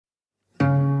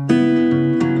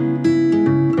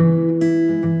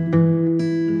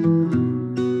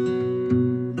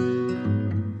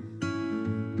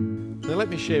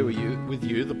share with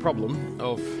you the problem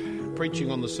of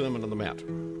preaching on the Sermon on the Mount.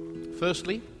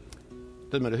 Firstly,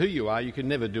 doesn't matter who you are, you can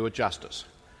never do it justice.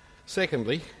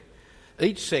 Secondly,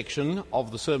 each section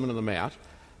of the Sermon on the Mount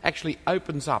actually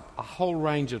opens up a whole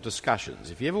range of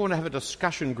discussions. If you ever want to have a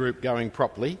discussion group going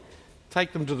properly,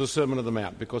 take them to the Sermon on the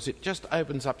Mount, because it just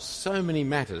opens up so many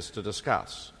matters to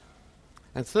discuss.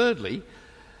 And thirdly,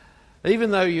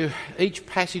 even though each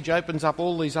passage opens up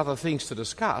all these other things to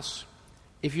discuss,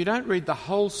 if you don't read the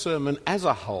whole sermon as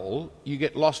a whole, you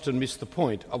get lost and miss the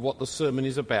point of what the sermon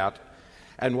is about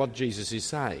and what Jesus is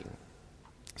saying.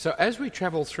 So as we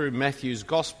travel through Matthew's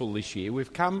Gospel this year,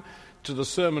 we've come to the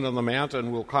Sermon on the Mount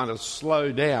and we'll kind of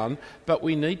slow down, but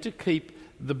we need to keep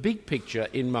the big picture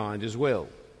in mind as well.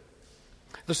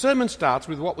 The sermon starts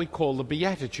with what we call the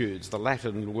Beatitudes, the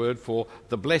Latin word for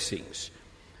the blessings.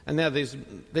 And now there's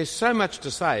so much to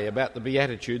say about the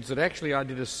Beatitudes that actually I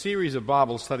did a series of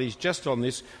Bible studies just on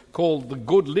this called the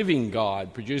Good Living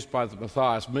Guide, produced by the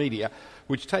Matthias Media,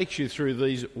 which takes you through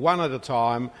these one at a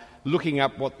time, looking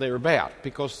up what they're about,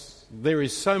 because there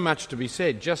is so much to be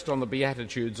said just on the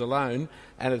Beatitudes alone,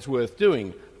 and it's worth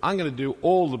doing. I'm going to do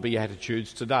all the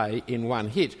Beatitudes today in one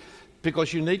hit,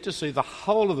 because you need to see the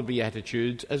whole of the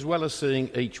Beatitudes as well as seeing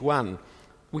each one.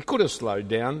 We could have slowed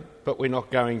down, but we're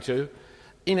not going to.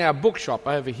 In our bookshop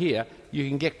over here, you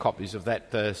can get copies of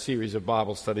that series of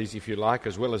Bible studies if you like,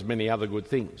 as well as many other good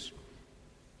things.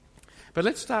 But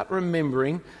let's start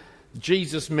remembering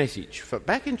Jesus' message. For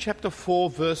back in chapter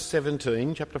 4, verse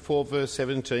 17,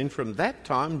 from that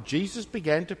time Jesus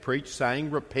began to preach, saying,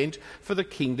 "Repent, for the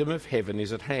kingdom of heaven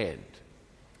is at hand."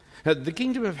 Now, the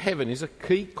kingdom of heaven is a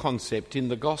key concept in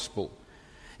the gospel.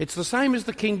 It's the same as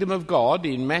the kingdom of God.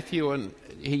 In Matthew, and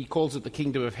he calls it the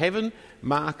kingdom of heaven.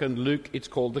 Mark and Luke, it's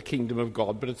called the kingdom of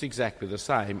God, but it's exactly the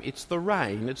same. It's the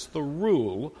reign, it's the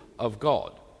rule of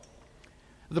God.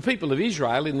 The people of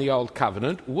Israel in the Old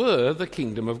Covenant were the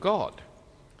kingdom of God,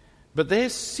 but their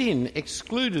sin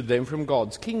excluded them from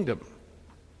God's kingdom.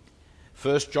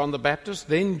 First John the Baptist,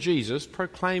 then Jesus,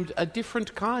 proclaimed a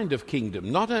different kind of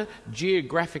kingdom, not a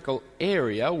geographical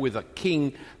area with a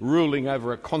king ruling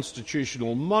over a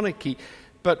constitutional monarchy,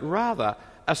 but rather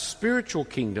a spiritual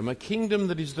kingdom, a kingdom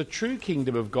that is the true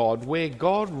kingdom of God, where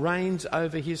God reigns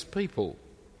over his people.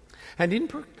 And in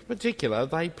particular,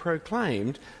 they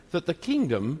proclaimed that the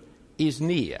kingdom is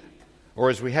near,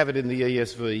 or as we have it in the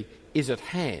ESV, is at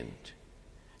hand.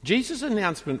 Jesus'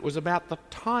 announcement was about the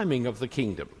timing of the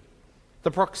kingdom,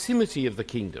 the proximity of the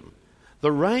kingdom.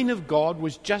 The reign of God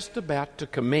was just about to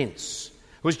commence,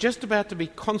 was just about to be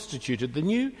constituted. The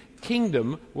new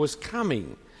kingdom was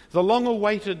coming, the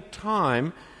long-awaited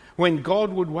time when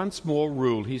God would once more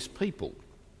rule his people.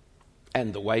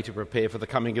 And the way to prepare for the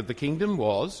coming of the kingdom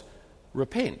was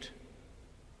repent.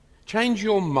 Change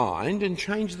your mind and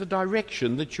change the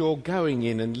direction that you're going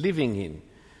in and living in.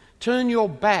 Turn your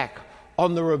back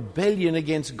on the rebellion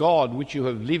against God which you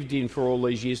have lived in for all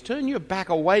these years. Turn your back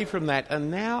away from that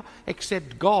and now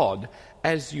accept God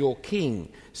as your king,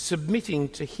 submitting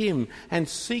to him and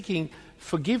seeking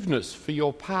forgiveness for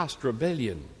your past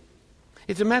rebellion.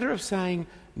 It's a matter of saying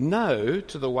no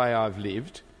to the way I've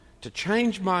lived, to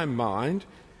change my mind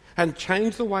and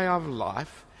change the way I've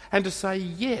life, and to say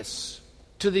yes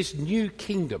to this new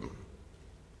kingdom.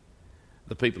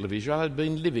 The people of Israel had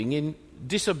been living in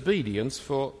disobedience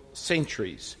for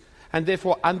centuries, and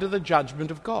therefore under the judgment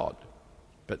of God.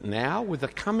 But now, with the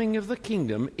coming of the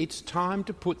kingdom, it's time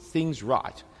to put things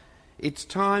right. It's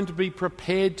time to be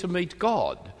prepared to meet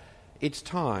God. It's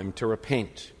time to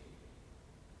repent.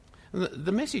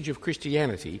 The message of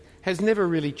Christianity has never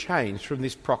really changed from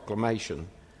this proclamation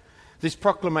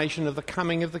of the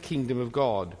coming of the kingdom of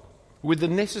God, with the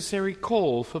necessary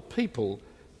call for people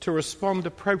to respond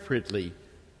appropriately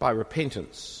by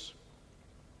repentance.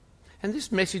 And this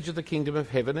message of the kingdom of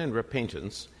heaven and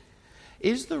repentance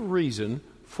is the reason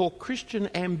for Christian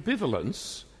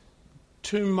ambivalence,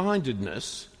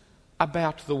 two-mindedness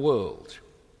about the world.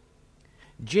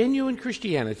 Genuine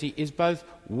Christianity is both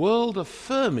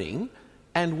world-affirming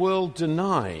and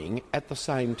world-denying at the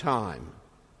same time.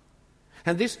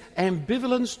 And this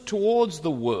ambivalence towards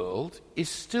the world is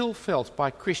still felt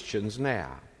by Christians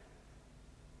now.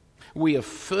 We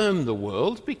affirm the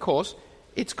world because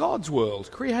it's God's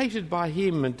world, created by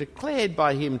him and declared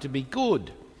by him to be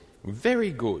good,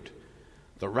 very good.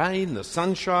 The rain, the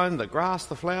sunshine, the grass,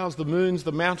 the flowers, the moons,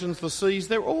 the mountains, the seas,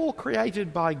 they're all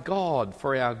created by God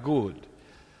for our good.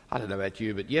 I don't know about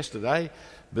you, but yesterday,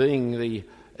 being the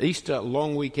Easter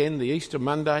long weekend, the Easter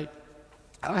Monday,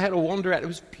 I had a wander out. It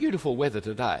was beautiful weather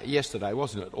yesterday,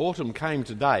 wasn't it? Autumn came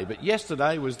today, but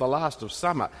yesterday was the last of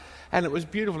summer, and it was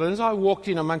beautiful. And as I walked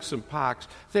in amongst some parks,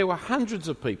 there were hundreds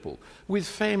of people with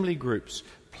family groups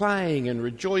playing and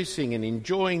rejoicing and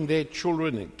enjoying their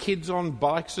children, and kids on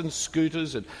bikes and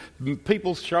scooters, and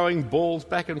people throwing balls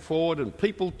back and forward, and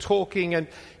people talking, and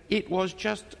it was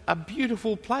just a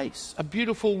beautiful place, a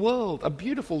beautiful world, a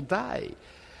beautiful day.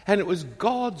 And it was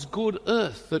God's good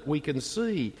earth that we can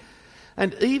see.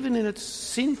 And even in its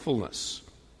sinfulness,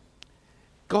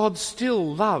 God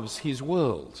still loves his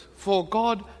world. For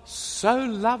God so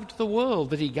loved the world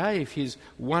that he gave his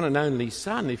one and only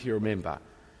Son, if you remember.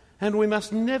 And we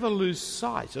must never lose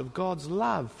sight of God's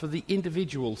love for the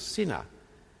individual sinner.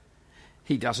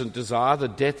 He doesn't desire the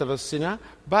death of a sinner,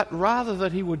 but rather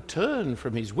that he would turn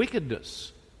from his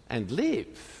wickedness and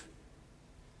live.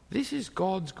 This is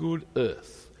God's good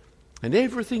earth, and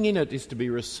everything in it is to be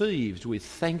received with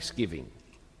thanksgiving.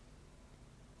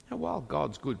 Now, while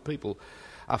God's good people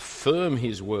affirm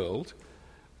his world,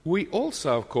 we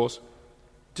also, of course,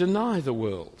 deny the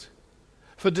world.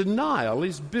 For denial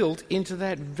is built into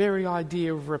that very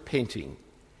idea of repenting.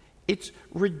 It's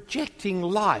rejecting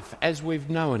life as we've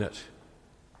known it.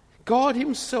 God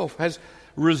himself has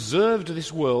reserved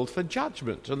this world for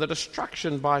judgment and the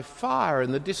destruction by fire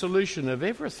and the dissolution of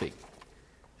everything.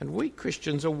 And we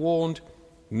Christians are warned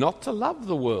not to love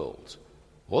the world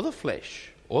or the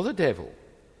flesh or the devil.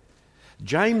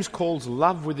 James calls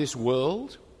love with this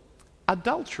world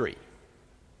adultery.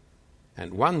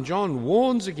 And 1 John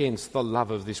warns against the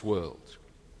love of this world.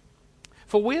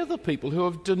 For we are the people who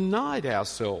have denied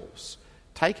ourselves,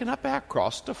 taken up our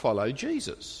cross to follow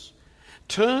Jesus,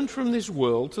 turned from this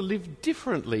world to live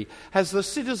differently as the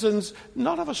citizens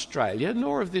not of Australia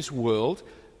nor of this world,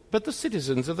 but the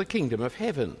citizens of the kingdom of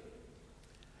heaven.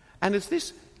 And it's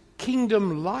this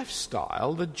kingdom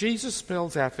lifestyle that Jesus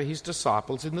spells out for his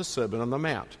disciples in the Sermon on the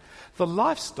Mount. The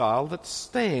lifestyle that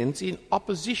stands in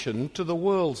opposition to the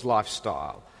world's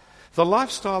lifestyle. The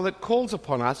lifestyle that calls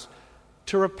upon us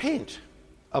to repent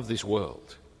of this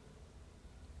world.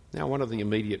 Now, one of the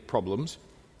immediate problems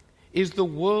is the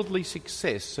worldly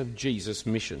success of Jesus'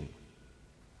 mission.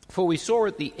 For we saw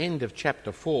at the end of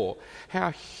chapter 4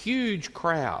 how huge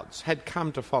crowds had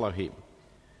come to follow him.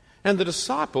 And the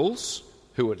disciples,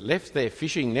 who had left their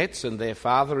fishing nets and their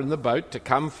father in the boat to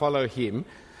come follow him,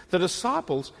 the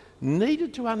disciples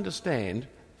needed to understand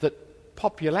that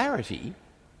popularity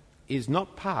is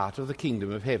not part of the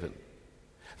kingdom of heaven.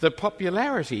 That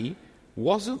popularity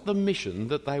wasn't the mission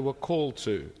that they were called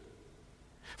to.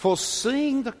 For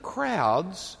seeing the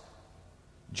crowds,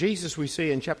 Jesus, we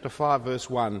see in chapter 5 verse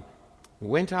 1,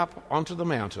 went up onto the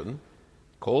mountain,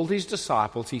 called his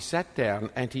disciples, he sat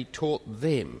down and he taught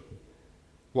them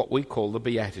what we call the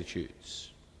Beatitudes.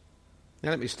 Now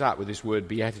let me start with this word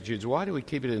Beatitudes. Why do we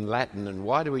keep it in Latin and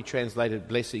why do we translate it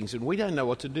blessings? And we don't know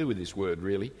what to do with this word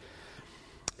really.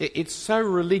 It's so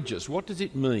religious. What does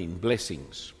it mean,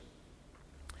 blessings?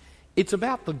 It's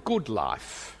about the good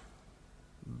life.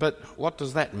 But what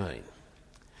does that mean?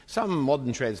 Some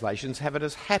modern translations have it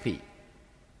as happy.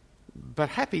 But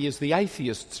happy is the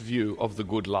atheist's view of the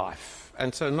good life,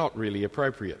 and so not really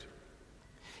appropriate.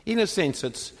 In a sense,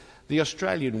 it's the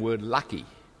Australian word lucky.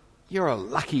 You're a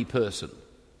lucky person.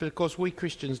 But of course we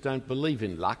Christians don't believe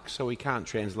in luck, so we can't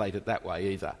translate it that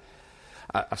way either.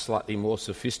 A slightly more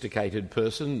sophisticated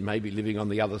person, maybe living on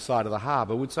the other side of the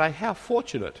harbour, would say, how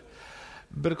fortunate.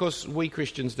 But of course we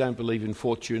Christians don't believe in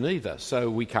fortune either, so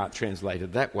we can't translate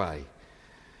it that way.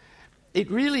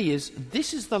 It really is,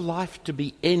 this is the life to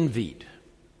be envied.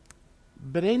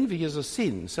 But envy is a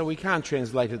sin, so we can't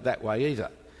translate it that way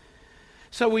either.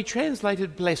 So we translate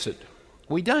it blessed.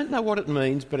 We don't know what it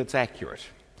means, but it's accurate.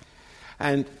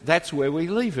 And that's where we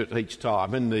leave it each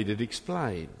time and need it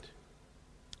explained.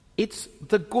 It's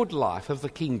the good life of the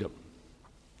kingdom.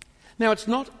 Now, it's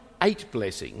not 8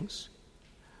 blessings,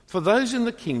 for those in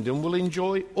the kingdom will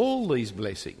enjoy all these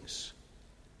blessings.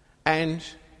 And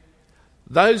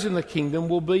those in the kingdom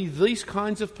will be these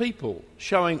kinds of people,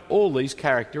 showing all these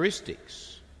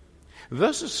characteristics.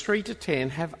 Verses 3 to 10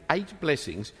 have 8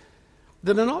 blessings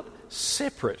that are not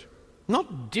separate,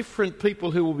 not different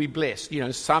people who will be blessed. You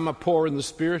know, some are poor in the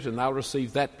spirit and they'll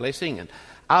receive that blessing, and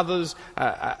others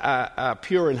are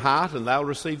pure in heart and they'll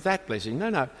receive that blessing.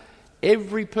 No.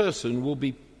 Every person will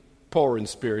be poor in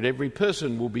spirit. Every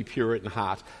person will be pure in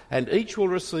heart, and each will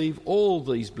receive all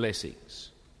these blessings.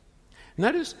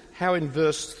 Notice how in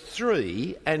verse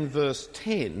 3 and verse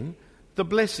 10 the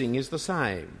blessing is the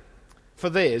same. For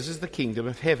theirs is the kingdom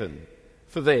of heaven.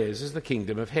 For theirs is the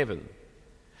kingdom of heaven.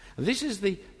 This is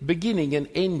the beginning and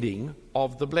ending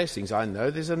of the blessings. I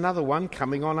know there's another one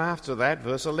coming on after that,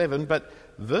 verse 11, but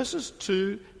verses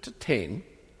 3 to 10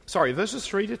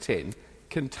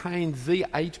 contain the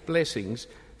 8 blessings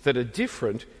that are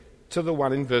different to the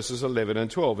one in verses 11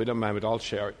 and 12. In a moment I'll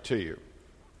share it to you.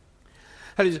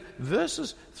 That is,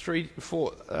 verses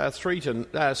 4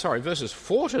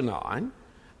 to 9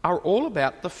 are all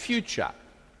about the future.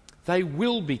 They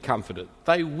will be comforted.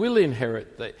 They will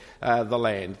inherit the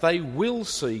land. They will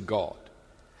see God.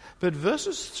 But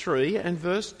verses 3 and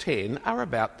verse 10 are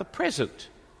about the present.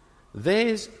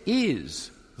 Theirs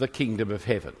is the kingdom of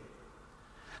heaven.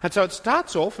 And so it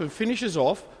starts off and finishes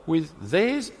off with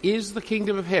theirs is the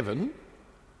kingdom of heaven,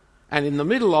 and in the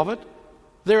middle of it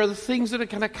there are the things that are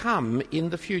going to come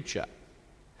in the future.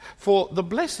 For the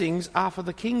blessings are for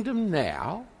the kingdom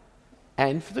now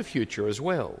and for the future as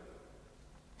well.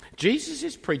 Jesus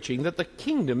is preaching that the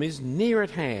kingdom is near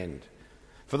at hand.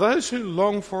 For those who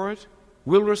long for it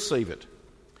will receive it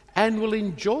and will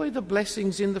enjoy the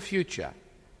blessings in the future.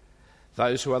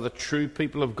 Those who are the true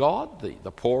people of God,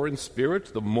 the poor in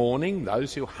spirit, the mourning,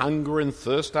 those who hunger and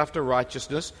thirst after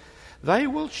righteousness, they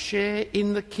will share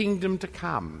in the kingdom to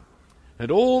come and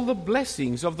all the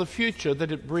blessings of the future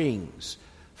that it brings.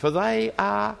 For they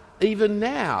are even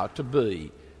now to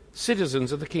be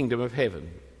citizens of the kingdom of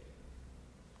heaven.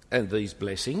 And these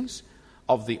blessings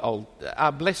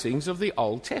are blessings of the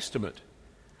Old Testament.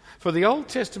 For the Old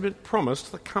Testament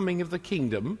promised the coming of the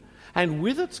kingdom, and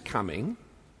with its coming,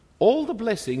 all the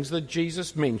blessings that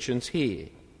Jesus mentions here,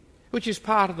 which is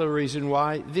part of the reason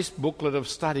why this booklet of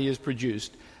study is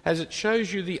produced, as it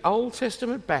shows you the Old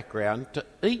Testament background to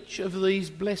each of these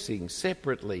blessings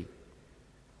separately.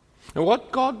 And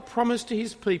what God promised to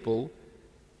his people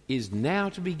is now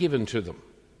to be given to them.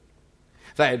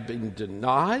 They had been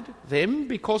denied them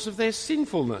because of their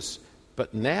sinfulness,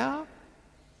 but now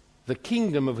the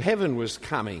kingdom of heaven was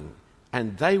coming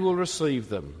and they will receive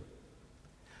them.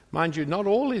 Mind you, not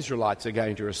all Israelites are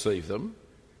going to receive them,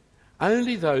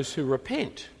 only those who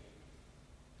repent,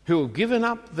 who have given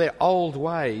up their old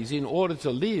ways in order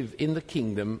to live in the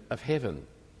kingdom of heaven.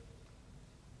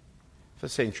 For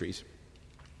centuries,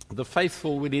 the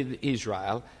faithful within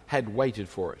Israel had waited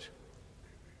for it.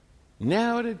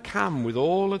 Now it had come with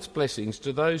all its blessings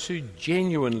to those who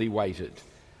genuinely waited,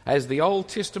 as the Old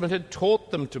Testament had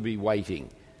taught them to be waiting,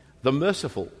 the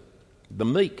merciful, the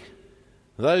meek,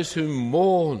 those who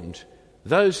mourned,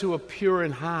 those who were pure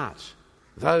in heart,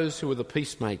 those who were the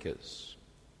peacemakers.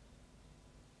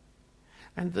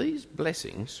 And these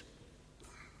blessings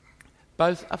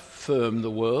both affirm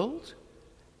the world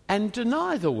and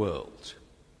deny the world.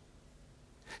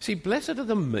 See, blessed are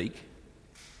the meek,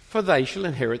 for they shall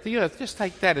inherit the earth. Just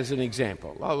take that as an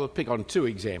example. I will pick on 2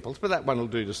 examples, but that one will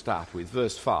do to start with,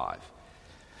 verse 5.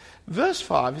 Verse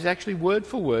 5 is actually word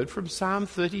for word from Psalm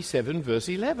 37, verse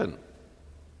 11.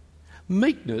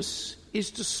 Meekness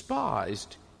is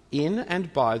despised in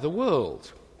and by the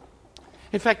world.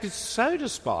 In fact, it's so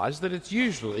despised that it's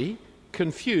usually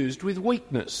confused with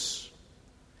weakness.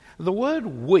 The word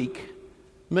weak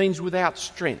means without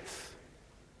strength,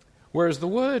 whereas the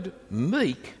word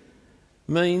meek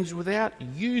means without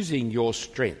using your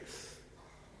strength.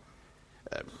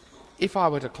 If I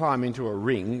were to climb into a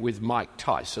ring with Mike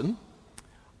Tyson,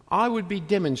 I would be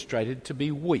demonstrated to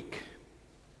be weak.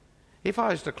 If I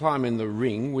was to climb in the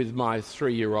ring with my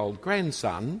 3-year-old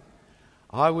grandson,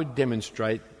 I would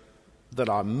demonstrate that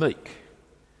I'm meek.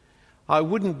 I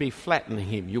wouldn't be flattening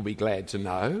him, you'll be glad to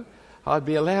know. I'd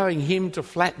be allowing him to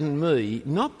flatten me,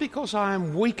 not because I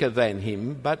am weaker than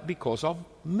him, but because of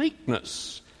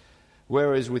meekness.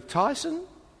 Whereas with Tyson,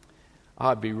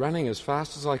 I'd be running as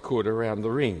fast as I could around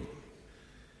the ring.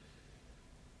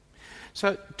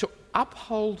 So to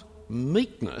uphold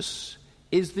meekness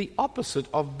is the opposite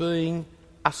of being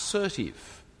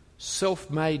assertive,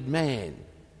 self-made man,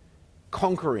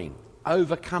 conquering,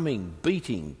 overcoming,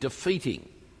 beating, defeating.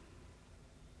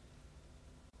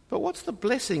 But what's the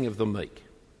blessing of the meek?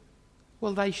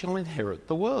 Well, they shall inherit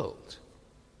the world,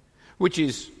 which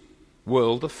is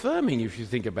world-affirming if you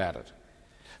think about it.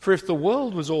 For if the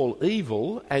world was all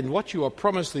evil and what you are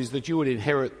promised is that you would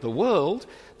inherit the world,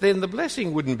 then the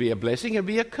blessing wouldn't be a blessing, it'd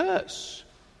be a curse.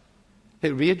 It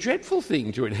would be a dreadful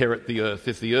thing to inherit the earth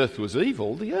if the earth was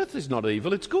evil. The earth is not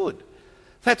evil, it's good.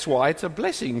 That's why it's a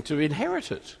blessing to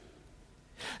inherit it.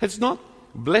 It's not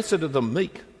blessed are the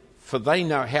meek, for they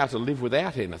know how to live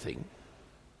without anything.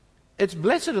 It's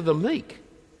blessed are the meek,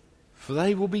 for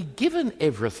they will be given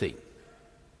everything.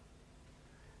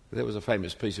 There was a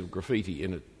famous piece of graffiti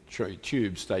in a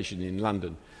tube station in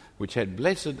London which had,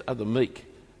 "Blessed are the meek,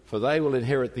 for they will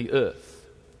inherit the earth,"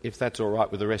 if that's all right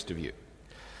with the rest of you.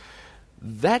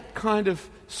 That kind of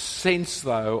sense,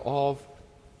 though, of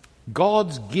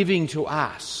God's giving to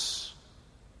us,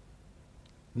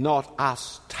 not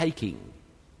us taking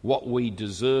what we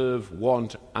deserve,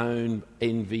 want, own,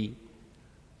 envy,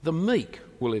 the meek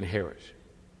will inherit.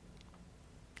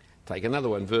 Take another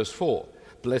one, verse 4.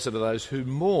 Blessed are those who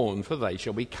mourn, for they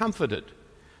shall be comforted.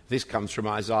 This comes from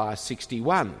Isaiah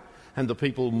 61, and the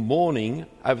people mourning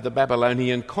over the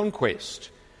Babylonian conquest.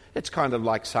 It's kind of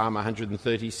like Psalm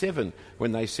 137,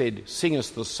 when they said, "Sing us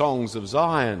the songs of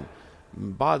Zion.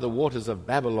 By the waters of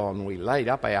Babylon we laid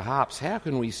up our harps." How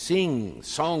can we sing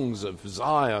songs of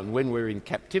Zion when we're in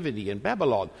captivity in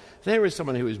Babylon? There is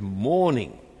someone who is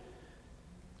mourning.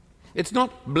 It's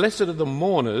not blessed are the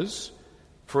mourners,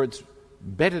 for it's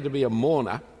better to be a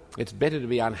mourner, it's better to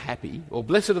be unhappy, or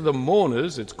blessed are the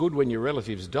mourners, it's good when your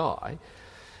relatives die.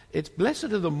 It's blessed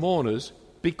are the mourners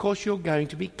because you're going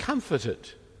to be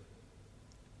comforted.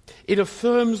 It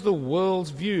affirms the world's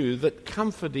view that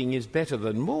comforting is better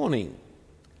than mourning,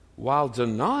 while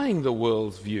denying the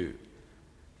world's view,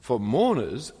 for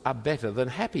mourners are better than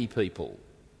happy people.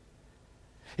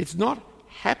 It's not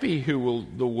happy it's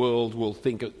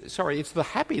the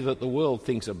happy that the world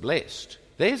thinks are blessed.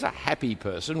 There's a happy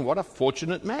person, what a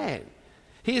fortunate man.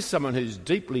 Here's someone who's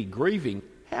deeply grieving.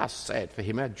 How sad for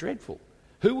him, how dreadful.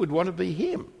 Who would want to be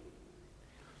him?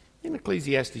 In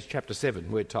Ecclesiastes chapter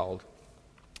 7, we're told,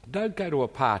 don't go to a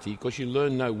party because you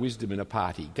learn no wisdom in a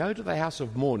party. Go to the house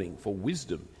of mourning, for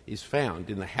wisdom is found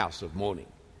in the house of mourning.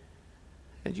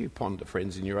 And you ponder,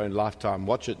 friends, in your own lifetime,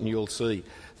 watch it and you'll see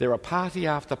there are party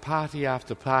after party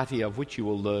after party of which you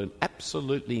will learn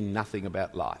absolutely nothing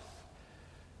about life.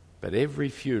 But every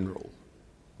funeral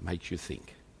makes you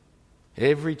think.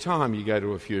 Every time you go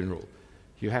to a funeral,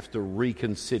 you have to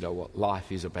reconsider what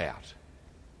life is about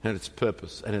and its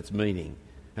purpose and its meaning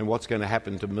and what's going to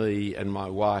happen to me and my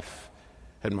wife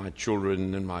and my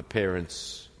children and my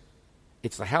parents.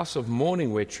 It's the house of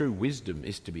mourning where true wisdom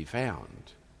is to be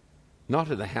found, not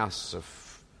in the house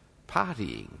of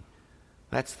partying.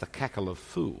 That's the cackle of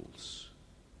fools.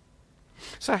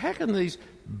 So how can these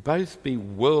both be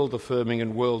world-affirming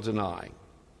and world-denying?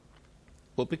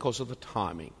 Well, because of the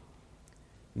timing.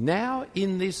 Now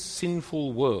in this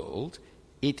sinful world,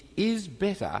 it is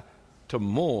better to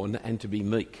mourn and to be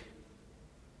meek.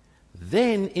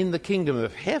 Then in the kingdom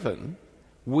of heaven,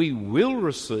 we will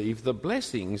receive the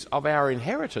blessings of our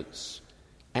inheritance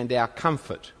and our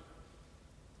comfort.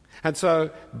 And so,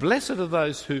 blessed are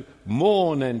those who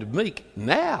mourn and meek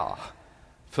now,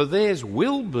 for theirs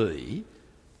will be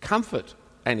comfort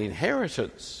and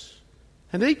inheritance.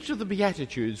 And each of the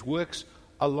Beatitudes works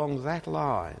along that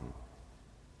line.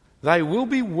 They will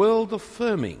be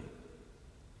world-affirming,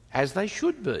 as they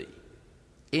should be,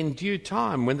 in due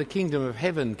time when the kingdom of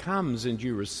heaven comes and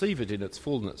you receive it in its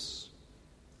fullness.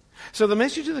 So the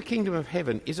message of the kingdom of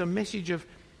heaven is a message of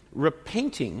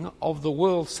repenting of the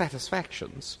world's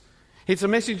satisfactions. It's a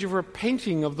message of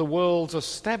repenting of the world's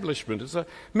establishment. It's a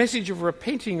message of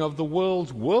repenting of the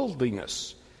world's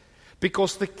worldliness.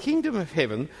 Because the kingdom of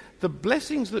heaven, the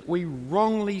blessings that we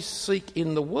wrongly seek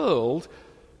in the world,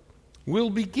 will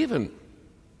be given.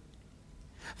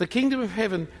 The kingdom of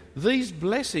heaven, these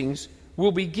blessings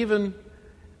will be given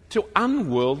to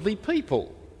unworldly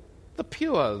people. The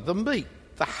pure, the meek,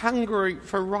 the hungry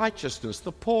for righteousness,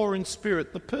 the poor in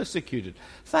spirit, the persecuted.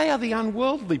 They are the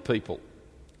unworldly people.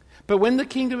 But when the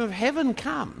kingdom of heaven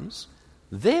comes,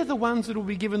 they're the ones that will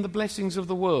be given the blessings of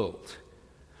the world.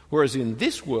 Whereas in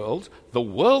this world, the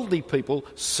worldly people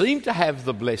seem to have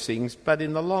the blessings, but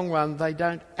in the long run, they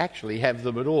don't actually have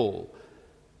them at all.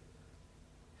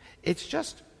 It's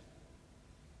just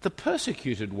the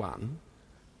persecuted one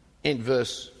in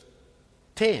verse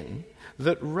 10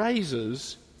 that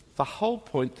raises the whole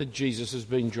point that Jesus has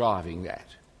been driving at.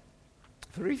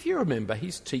 For if you remember,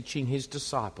 he's teaching his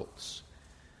disciples.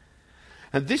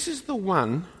 And this is the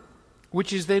one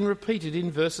which is then repeated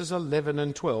in verses 11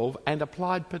 and 12 and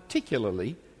applied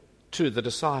particularly to the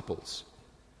disciples.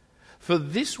 For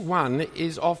this one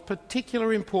is of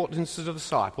particular importance to the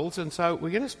disciples, and so we're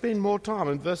going to spend more time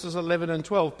in verses 11 and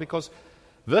 12 because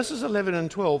verses 11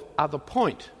 and 12 are the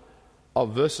point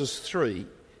of verses 3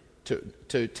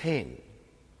 to 10.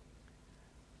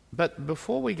 But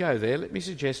before we go there, let me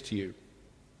suggest to you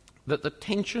that the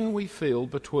tension we feel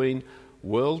between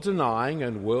world-denying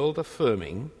and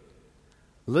world-affirming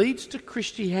leads to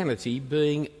Christianity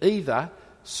being either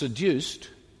seduced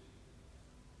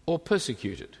or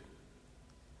persecuted.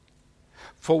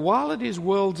 For while it is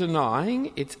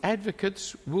world-denying, its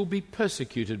advocates will be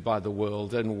persecuted by the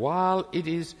world, and while it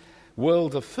is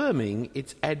world-affirming,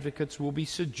 its advocates will be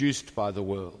seduced by the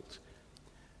world.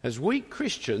 As we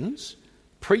Christians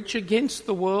preach against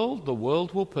the world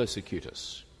will persecute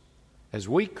us. As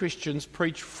we Christians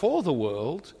preach for the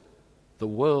world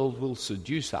will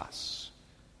seduce us.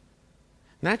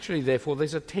 Naturally, therefore,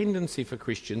 there's a tendency for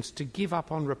Christians to give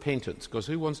up on repentance, because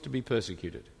who wants to be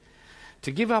persecuted?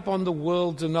 To give up on the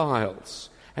world denials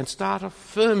and start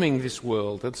affirming this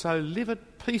world, and so live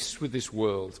at peace with this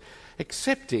world,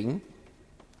 accepting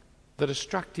the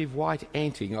destructive white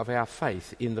anting of our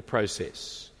faith in the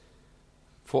process.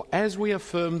 For as we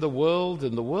affirm the world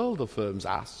and the world affirms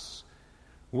us,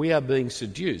 we are being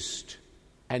seduced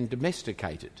and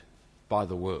domesticated by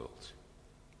the world.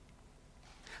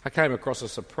 I came across a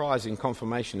surprising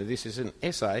confirmation of this. It's an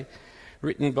essay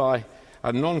written by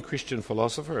a non-Christian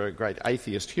philosopher, a great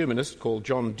atheist humanist called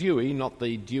John Dewey, not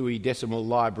the Dewey Decimal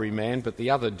Library man, but the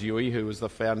other Dewey, who was the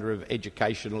founder of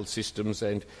educational systems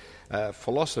and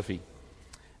philosophy.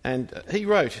 And he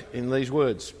wrote in these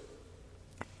words,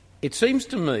 "It seems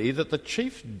to me that the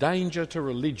chief danger to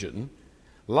religion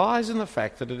lies in the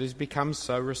fact that it has become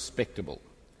so respectable.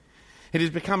 It has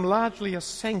become largely a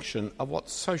sanction of what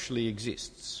socially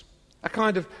exists, a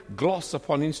kind of gloss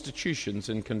upon institutions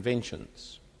and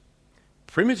conventions.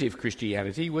 Primitive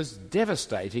Christianity was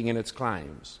devastating in its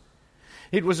claims.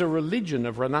 It was a religion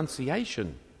of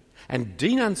renunciation and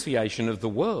denunciation of the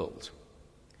world.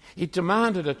 It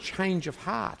demanded a change of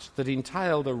heart that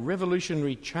entailed a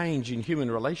revolutionary change in human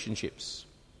relationships.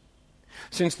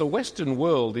 Since the Western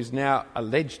world is now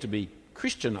alleged to be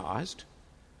Christianised,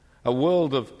 a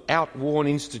world of outworn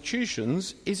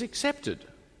institutions is accepted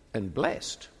and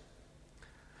blessed.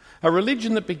 A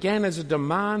religion that began as a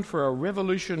demand for a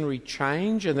revolutionary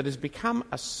change and that has become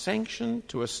a sanction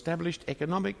to established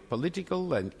economic,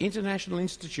 political and international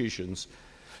institutions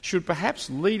should perhaps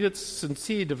lead its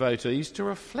sincere devotees to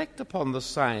reflect upon the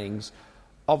sayings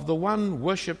of the one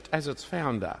worshipped as its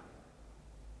founder.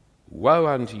 Woe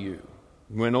unto you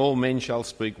when all men shall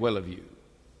speak well of you,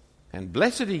 and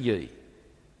blessed are ye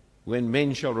when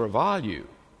men shall revile you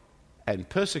and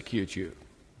persecute you."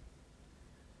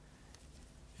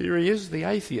 Here he is, the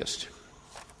atheist,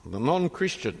 the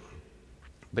non-Christian,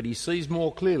 but he sees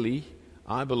more clearly,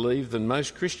 I believe, than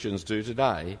most Christians do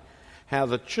today, how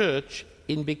the church,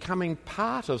 in becoming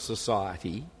part of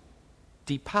society,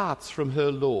 departs from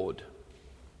her Lord.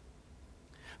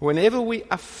 Whenever we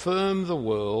affirm the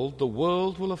world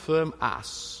will affirm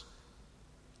us,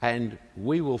 and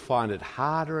we will find it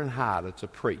harder and harder to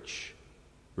preach,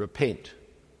 repent,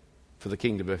 for the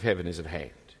kingdom of heaven is at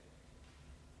hand.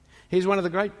 Here's one of the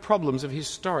great problems of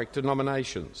historic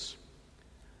denominations.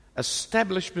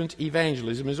 Establishment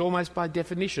evangelism is almost by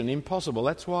definition impossible.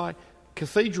 That's why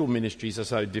cathedral ministries are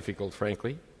so difficult,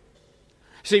 frankly.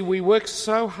 See, we work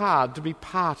so hard to be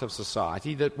part of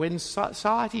society that when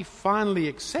society finally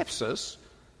accepts us,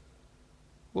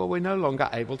 well, we're no longer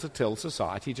able to tell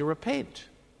society to repent.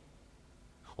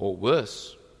 Or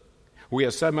worse, we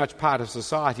are so much part of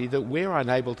society that we're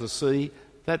unable to see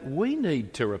that we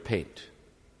need to repent.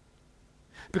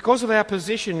 Because of our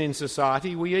position in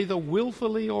society, we either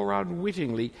willfully or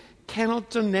unwittingly cannot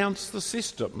denounce the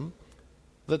system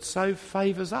that so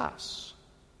favours us.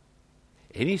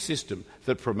 Any system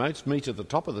that promotes me to the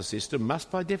top of the system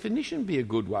must by definition be a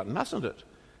good one, mustn't it?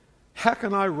 How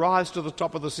can I rise to the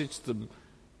top of the system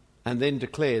and then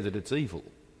declare that it's evil?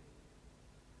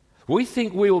 We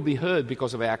think we will be heard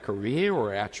because of our career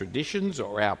or our traditions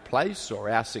or our place or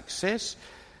our success,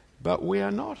 but we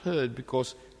are not heard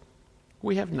because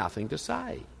we have nothing to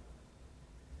say.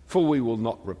 For we will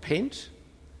not repent,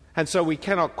 and so we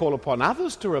cannot call upon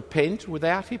others to repent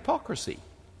without hypocrisy.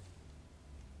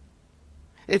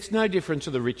 It's no different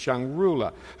to the rich young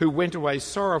ruler who went away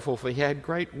sorrowful for he had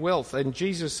great wealth, and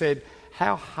Jesus said,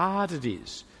 how hard it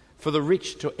is for the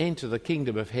rich to enter the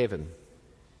kingdom of heaven.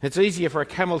 It's easier for a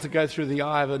camel to go through the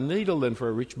eye of a needle than for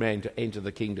a rich man to enter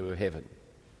the kingdom of heaven.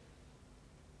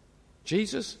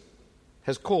 Jesus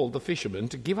has called the fishermen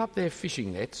to give up their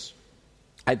fishing nets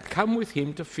and come with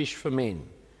him to fish for men,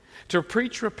 to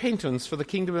preach repentance for the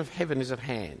kingdom of heaven is at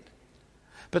hand.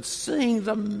 But seeing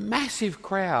the massive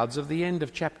crowds of the end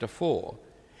of chapter 4,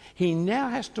 he now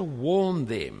has to warn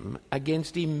them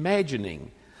against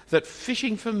imagining that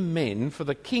fishing for men for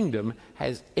the kingdom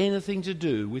has anything to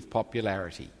do with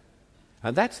popularity.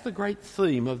 And that's the great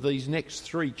theme of these next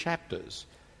 3 chapters.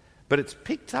 But it's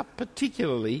picked up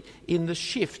particularly in the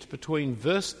shift between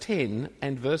verse 10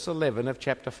 and verse 11 of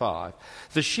chapter 5.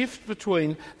 The shift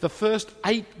between the first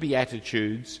 8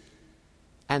 Beatitudes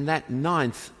and that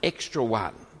 9th extra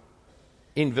one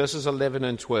in verses 11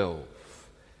 and 12.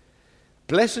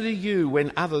 Blessed are you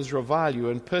when others revile you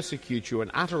and persecute you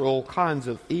and utter all kinds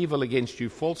of evil against you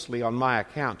falsely on my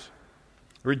account.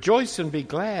 Rejoice and be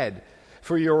glad,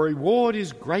 for your reward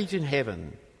is great in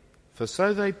heaven, for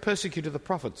so they persecuted the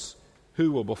prophets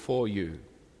who were before you.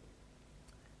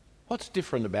 What's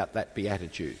different about that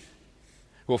beatitude?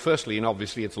 Well, firstly, and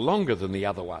obviously, it's longer than the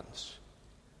other ones.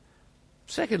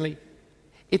 Secondly,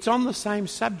 it's on the same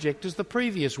subject as the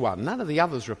previous one. None of the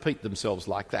others repeat themselves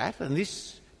like that, and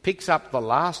this picks up the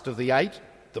last of the 8,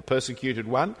 the persecuted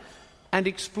one, and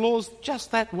explores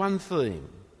just that one theme.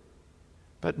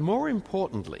 But more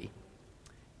importantly,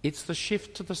 it's the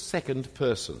shift to the second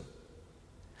person.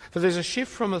 For there's a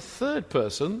shift from a third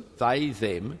person, they,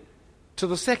 them, to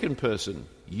the second person,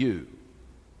 you.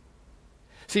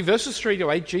 See, verses 3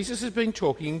 to 8, Jesus has been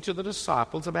talking to the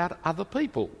disciples about other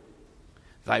people.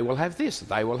 They will have this,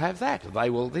 they will have that,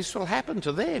 this will happen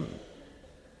to them.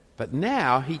 But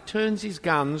now he turns his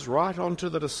guns right onto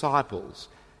the disciples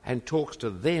and talks to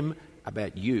them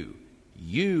about you.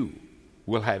 You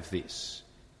will have this.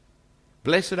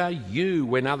 Blessed are you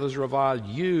when others revile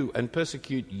you and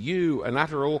persecute you and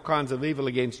utter all kinds of evil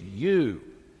against you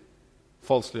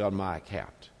falsely on my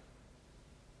account.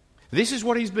 This is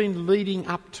what he's been leading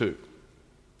up to.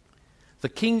 The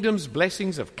kingdom's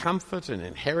blessings of comfort and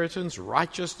inheritance,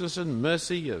 righteousness and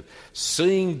mercy, of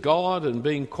seeing God and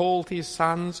being called his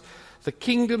sons. The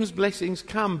kingdom's blessings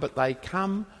come, but they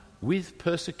come with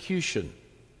persecution.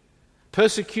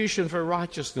 Persecution for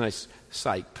righteousness'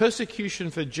 sake, persecution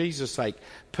for Jesus' sake,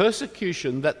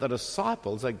 persecution that the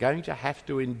disciples are going to have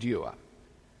to endure.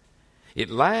 It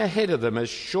lay ahead of them as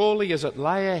surely as it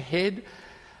lay ahead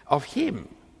of him,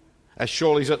 as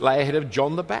surely as it lay ahead of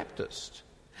John the Baptist,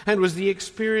 and was the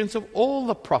experience of all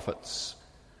the prophets.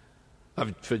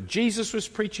 For Jesus was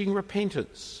preaching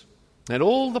repentance, and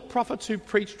all the prophets who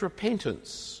preached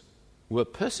repentance were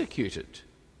persecuted.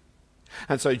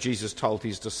 And so Jesus told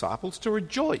his disciples to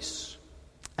rejoice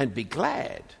and be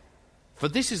glad, for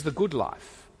this is the good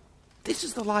life. This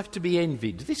is the life to be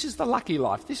envied. This is the lucky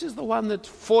life. This is the one that's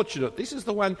fortunate. This is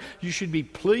the one you should be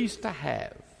pleased to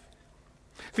have.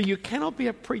 For you cannot be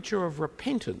a preacher of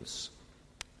repentance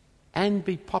and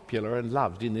be popular and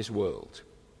loved in this world.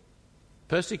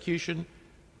 Persecution,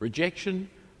 rejection,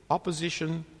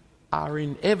 opposition are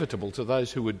inevitable to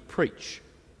those who would preach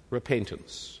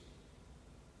repentance.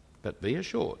 But be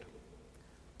assured,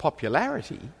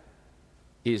 popularity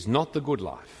is not the good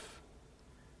life.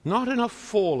 Not in a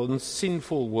fallen,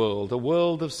 sinful world, a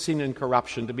world of sin and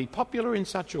corruption. To be popular in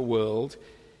such a world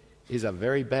is a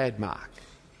very bad mark.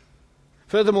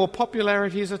 Furthermore,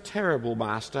 popularity is a terrible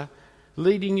master,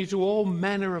 leading you to all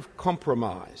manner of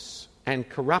compromise and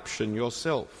corruption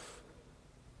yourself.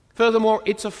 Furthermore,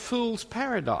 it's a fool's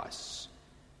paradise.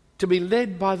 To be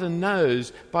led by the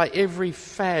nose by every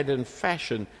fad and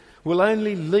fashion will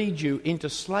only lead you into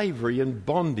slavery and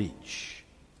bondage.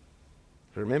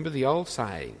 Remember the old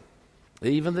saying,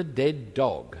 even the dead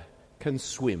dog can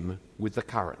swim with the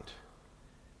current.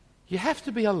 You have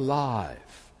to be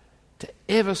alive to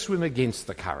ever swim against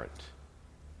the current.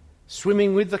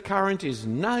 Swimming with the current is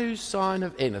no sign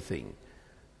of anything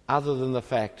other than the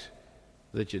fact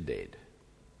that you're dead.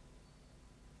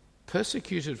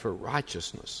 Persecuted for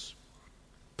righteousness,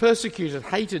 persecuted,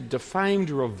 hated, defamed,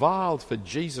 reviled for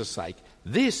Jesus' sake.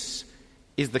 This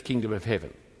is the kingdom of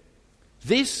heaven.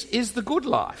 This is the good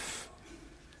life.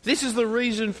 This is the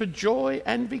reason for joy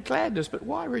and be gladness. But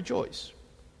why rejoice?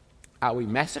 Are we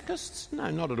masochists? No,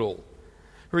 not at all.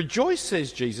 Rejoice,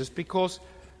 says Jesus, because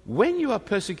when you are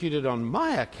persecuted on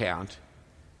my account,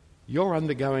 you're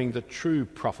undergoing the true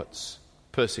prophet's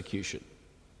persecution.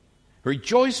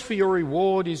 Rejoice, for your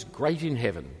reward is great in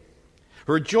heaven.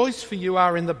 Rejoice, for you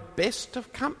are in the best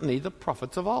of company, the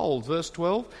prophets of old. Verse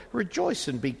 12, rejoice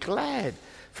and be glad,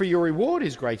 for your reward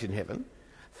is great in heaven,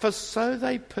 for so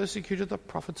they persecuted the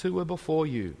prophets who were before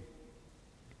you.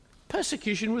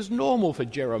 Persecution was normal for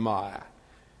Jeremiah,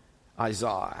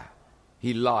 Isaiah,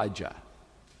 Elijah,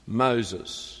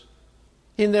 Moses.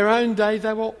 In their own day,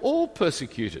 they were all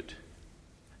persecuted.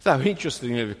 Though,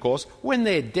 interestingly, of course, when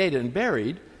they're dead and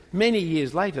buried, many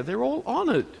years later, they're all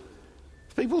honoured.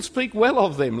 People speak well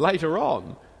of them later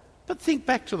on. But think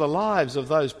back to the lives of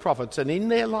those prophets, and in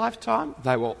their lifetime,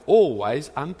 they were always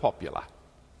unpopular.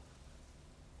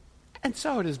 And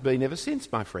so it has been ever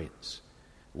since, my friends.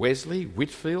 Wesley,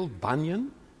 Whitefield,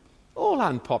 Bunyan, all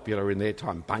unpopular in their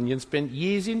time. Bunyan spent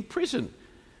years in prison.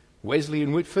 Wesley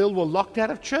and Whitefield were locked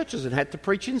out of churches and had to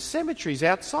preach in cemeteries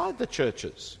outside the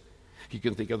churches. You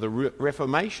can think of the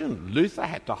Reformation. Luther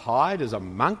had to hide as a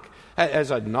monk,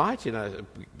 as a knight in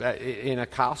a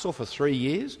castle for 3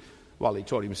 years while he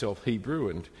taught himself Hebrew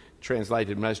and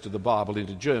translated most of the Bible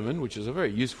into German, which is a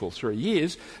very useful 3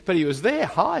 years. But he was there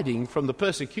hiding from the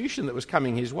persecution that was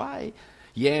coming his way.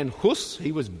 Jan Hus,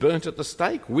 he was burnt at the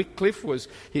stake. Wycliffe,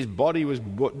 his body was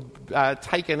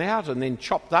taken out and then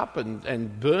chopped up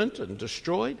and burnt and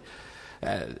destroyed.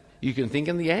 You can think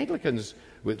of the Anglicans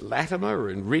with Latimer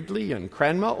and Ridley and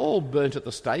Cranmer, all burnt at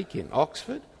the stake in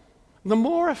Oxford. The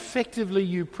more effectively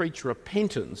you preach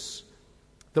repentance,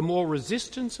 the more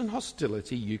resistance and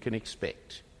hostility you can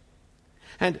expect.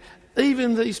 And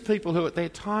even these people who at their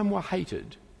time were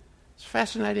hated, it's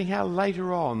fascinating how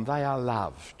later on they are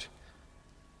loved.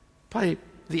 By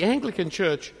the Anglican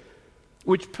Church,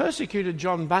 which persecuted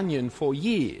John Bunyan for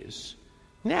years,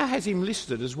 now has him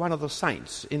listed as one of the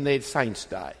saints in their saints'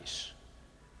 days.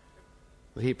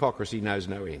 The hypocrisy knows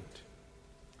no end.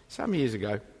 Some years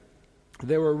ago,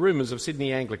 there were rumours of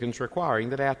Sydney Anglicans requiring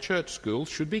that our church schools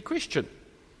should be Christian.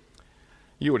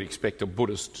 You would expect a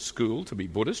Buddhist school to be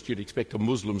Buddhist, you'd expect a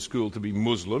Muslim school to be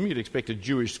Muslim, you'd expect a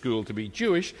Jewish school to be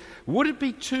Jewish. Would it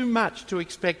be too much to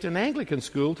expect an Anglican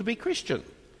school to be Christian?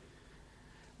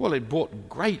 Well, it brought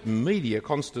great media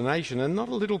consternation and not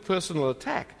a little personal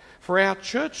attack, for our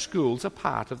church schools are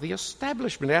part of the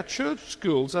establishment. Our church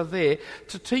schools are there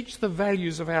to teach the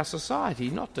values of our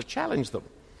society, not to challenge them.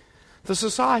 The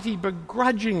society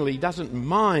begrudgingly doesn't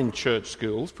mind church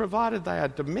schools, provided they are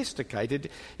domesticated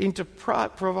into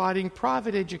providing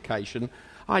private education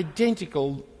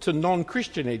identical to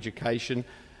non-Christian education,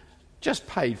 just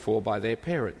paid for by their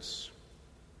parents.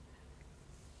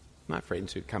 My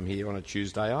friends who come here on a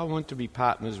Tuesday, I want to be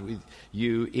partners with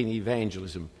you in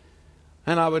evangelism,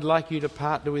 and I would like you to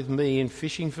partner with me in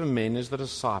fishing for men as the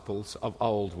disciples of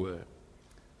old were.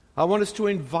 I want us to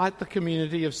invite the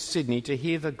community of Sydney to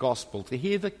hear the gospel, to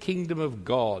hear the kingdom of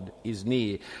God is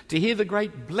near, to hear the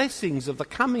great blessings of the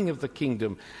coming of the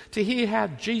kingdom, to hear how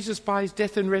Jesus by his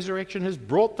death and resurrection has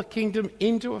brought the kingdom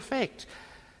into effect.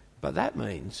 But that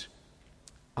means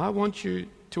I want you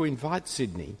to invite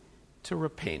Sydney to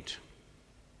repent.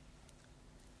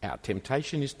 Our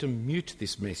temptation is to mute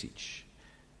this message,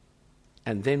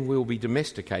 and then we'll be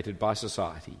domesticated by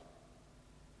society.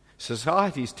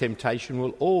 Society's temptation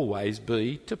will always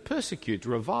be to persecute,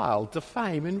 revile,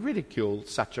 defame and ridicule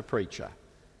such a preacher.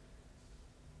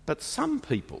 But some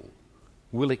people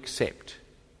will accept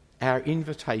our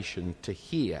invitation to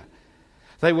hear.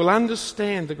 They will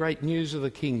understand the great news of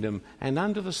the kingdom and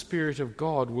under the Spirit of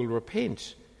God will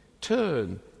repent,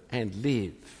 turn and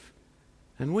live.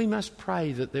 And we must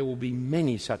pray that there will be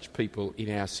many such people in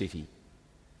our city.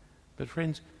 But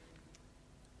friends,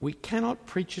 we cannot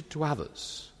preach it to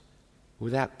others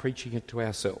without preaching it to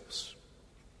ourselves.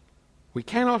 We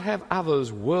cannot have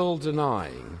others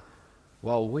world-denying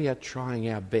while we are trying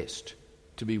our best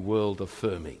to be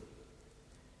world-affirming.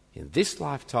 In this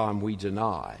lifetime we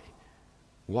deny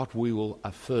what we will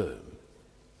affirm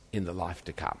in the life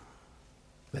to come.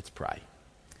 Let's pray.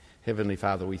 Heavenly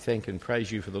Father, we thank and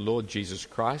praise you for the Lord Jesus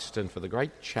Christ and for the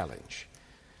great challenge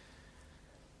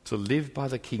to live by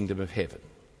the kingdom of heaven,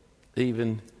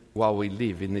 even while we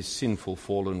live in this sinful,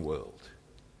 fallen world.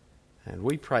 And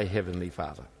we pray, Heavenly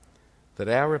Father, that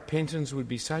our repentance would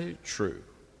be so true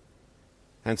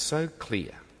and so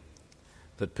clear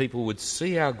that people would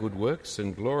see our good works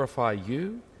and glorify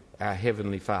you, our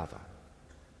Heavenly Father,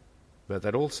 but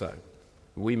that also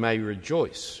we may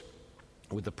rejoice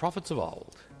with the prophets of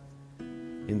old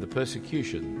in the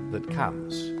persecution that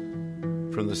comes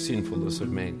from the sinfulness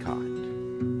of mankind.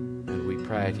 And we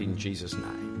pray it in Jesus'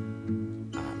 name.